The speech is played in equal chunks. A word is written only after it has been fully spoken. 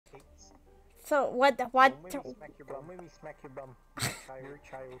So what? What? Don't make me smack your bum. Don't make me smack your bum. Your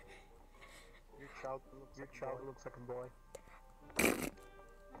child. Your child looks like a boy. You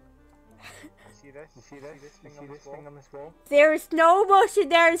see this? You see this thing on this wall? There is no emotion.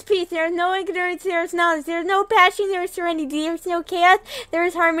 There is peace. There is no ignorance. There is knowledge. There is no passion. There is serenity. There is no chaos. There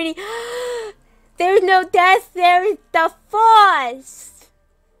is harmony. There is no death. There is the force.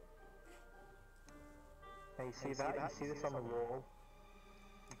 Hey, you see that? You see this on the wall?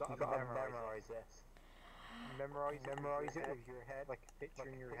 You gotta memorize this. Memorize it with your head, like a picture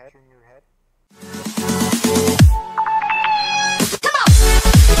in your head.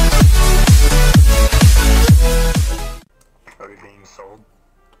 Are you being sold?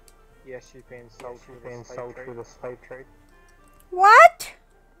 Yes, she's being sold. She's being sold through the slave trade. What?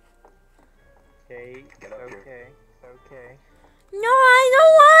 Okay, it's okay. It's okay. No, I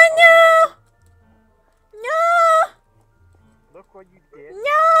don't wanna. No. Look what you did.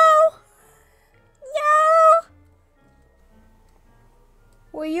 No. No.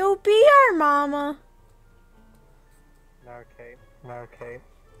 Will you be our mama? No, okay. No, okay.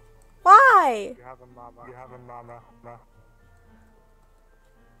 Why? You have a mama. You have a mama.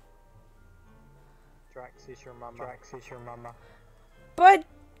 Drax is your mama. Drax is your mama. But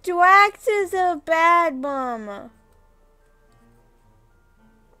Drax is a bad mama.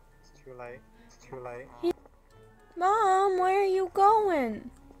 It's too late. It's too late. Mom, where are you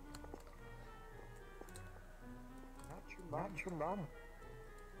going? Not your mom.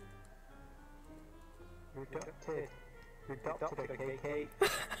 You're adopted. You're adopted, okay, Kate?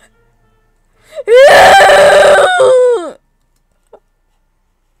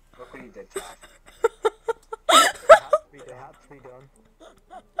 Look what you did, Jack. It had to be done.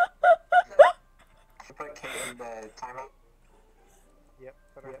 Should put Kate in the timeout. Yep,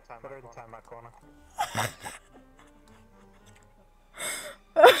 put her in the timeout corner.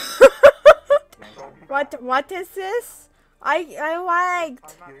 What is this? I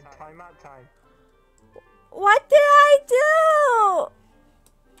lagged. You're in timeout time. What did I do?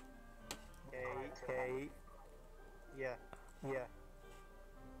 Kate. Yeah. You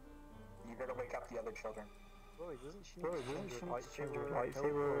better wake up the other children. Boy, doesn't she change her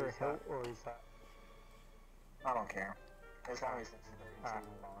lightsaber help, or is that? I don't care. As long as it's very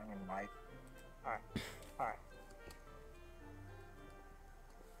long and light. Alright.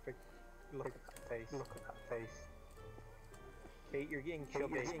 Look at that face. Kate, you're getting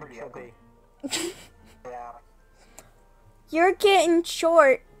chubby. Yeah. You're getting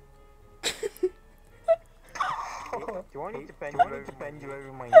short. Do I need to bend you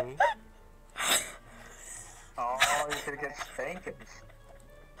over my knee? Oh, you're gonna get spankings.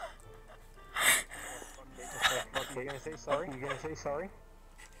 Okay, you're gonna say sorry? I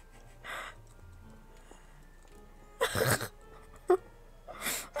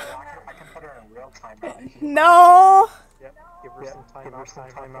can put her in real time. No. Yep, give her some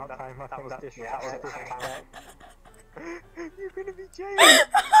time out. That was disrespect. You're gonna be jailed.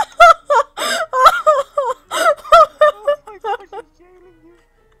 Oh my gosh, he's jailing you.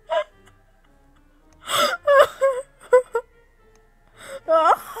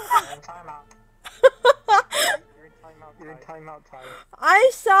 You're in timeout. You're in timeout time.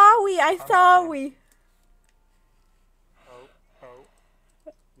 I saw we. Oh.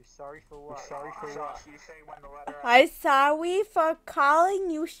 You're sorry for what? You say when the letter I sorry for calling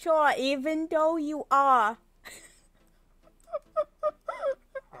you short, even though you are.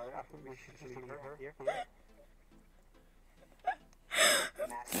 I think we should just leave her here.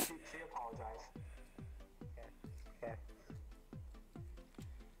 She apologized. Okay.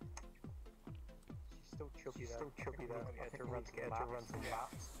 She's still chubby though. Get her to run some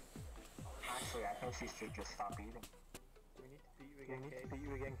laps. Actually, I think she should just stop eating. We need to beat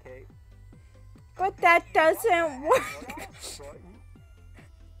you again, Kate. But that doesn't work.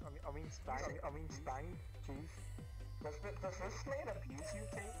 I mean spank. Jeez. Does this man abuse you,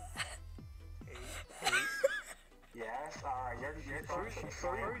 Kate? Kate. Yes, you're she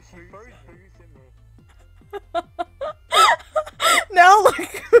throws booze at me. No,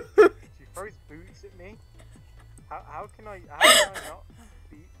 look. She throws boots at me. How can I not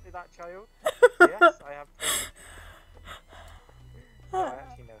beat that child? Yes, I have to. No, I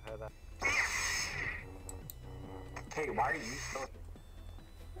actually know her that. Hey, why are you so...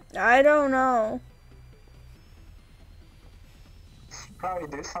 I don't know. You should probably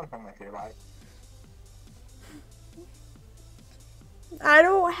do something with your life. I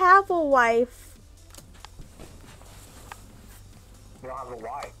don't have a wife. You don't have a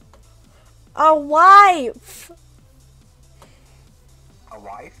wife. A wife. A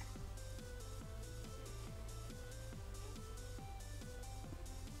wife?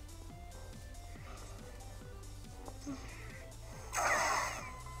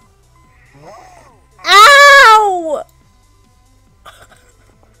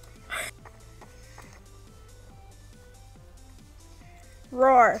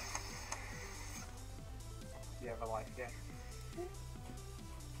 Roar. Do you have a life yet? You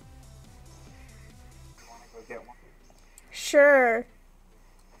wanna go get one? Sure.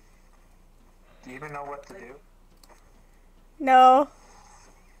 Do you even know what to do? No.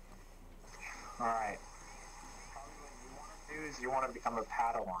 Alright. Probably what you want to do is you want to become a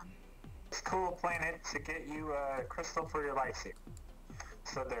Padawan. It's cool planet to get you a crystal for your lightsaber.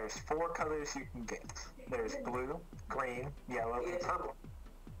 So there's 4 colors you can get. There's blue, green, yellow, and purple.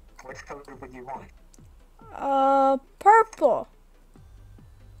 Which color would you want? Purple.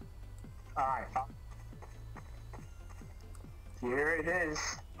 Alright. Here it is.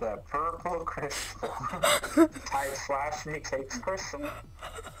 The purple crystal. Type / me takes crystal.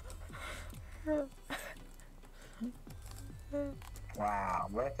 Wow,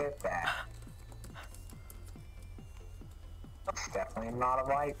 look at that. It's definitely not a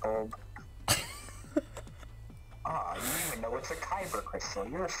light bulb. Oh, you even know it's a kyber crystal.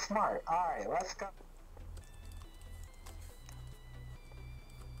 You're smart. Alright, let's go.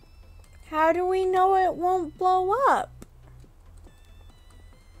 How do we know it won't blow up?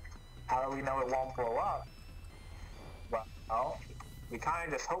 How do we know it won't blow up? Well, we kind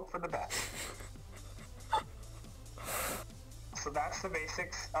of just hope for the best. So that's the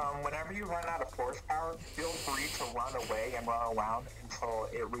basics. Whenever you run out of force power, feel free to run away and run around until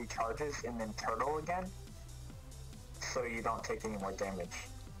it recharges and then turtle again, so you don't take any more damage.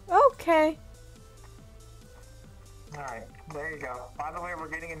 Okay. Alright, there you go. By the way, we're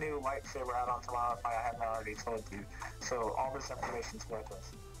getting a new lightsaber out on tomorrow if I haven't already told you. So all this information's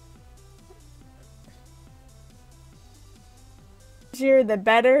worthless. You're the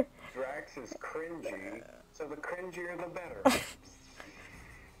better. Drax is cringy, so the cringier the better.